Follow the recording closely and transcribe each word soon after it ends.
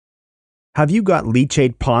Have you got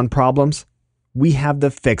leachate pond problems? We have the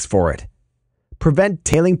fix for it. Prevent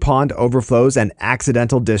tailing pond overflows and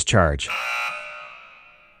accidental discharge.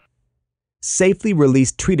 Safely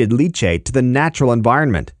release treated leachate to the natural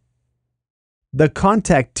environment. The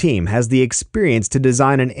Kontek team has the experience to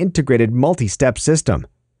design an integrated multi-step system.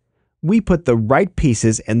 We put the right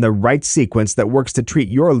pieces in the right sequence that works to treat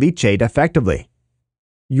your leachate effectively.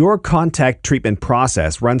 Your Kontek treatment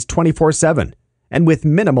process runs 24/7 and with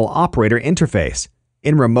minimal operator interface,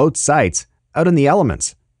 in remote sites, out in the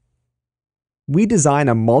elements. We design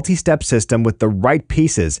a multi-step system with the right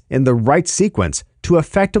pieces in the right sequence to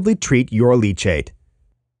effectively treat your leachate.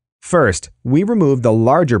 First, we remove the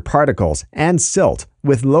larger particles and silt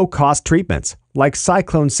with low-cost treatments like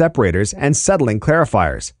cyclone separators and settling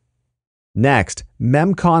clarifiers. Next,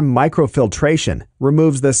 VeriKon microfiltration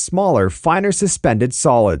removes the smaller, finer suspended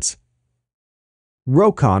solids.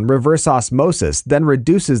 VeriKon reverse osmosis then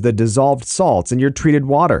reduces the dissolved salts in your treated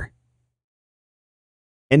water.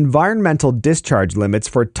 Environmental discharge limits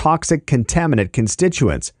for toxic contaminant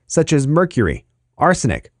constituents such as mercury,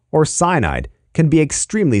 arsenic, or cyanide can be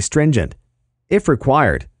extremely stringent. If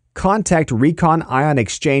required, Kontek VeriKon ion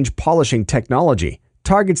exchange polishing technology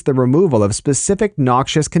targets the removal of specific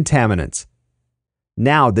noxious contaminants.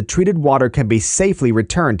 Now the treated water can be safely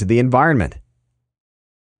returned to the environment.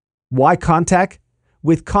 Why Kontek?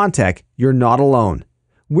 With Kontek, you're not alone.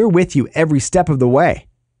 We're with you every step of the way.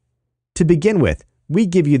 To begin with, we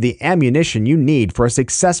give you the ammunition you need for a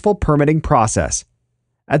successful permitting process.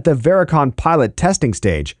 At the VeriKon pilot testing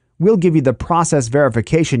stage, we'll give you the process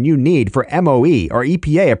verification you need for MOE or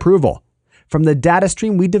EPA approval from the data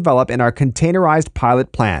stream we develop in our containerized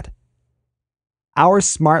pilot plant. Our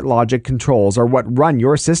SmartLogic controls are what run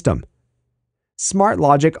your system.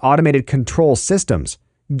 SmartLogic automated control systems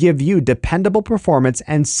give you dependable performance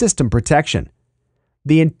and system protection.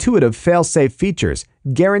 The intuitive fail-safe features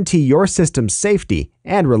guarantee your system's safety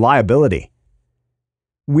and reliability.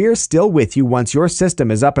 We're still with you once your system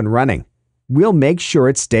is up and running. We'll make sure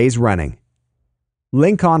it stays running.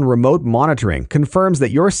 LinKon remote monitoring confirms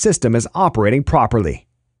that your system is operating properly.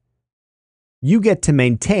 You get to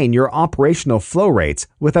maintain your operational flow rates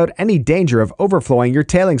without any danger of overflowing your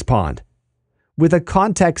tailings pond. With a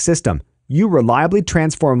Kontek system, you reliably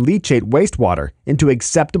transform leachate wastewater into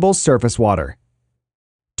acceptable surface water.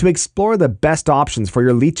 To explore the best options for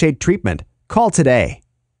your leachate treatment, call today.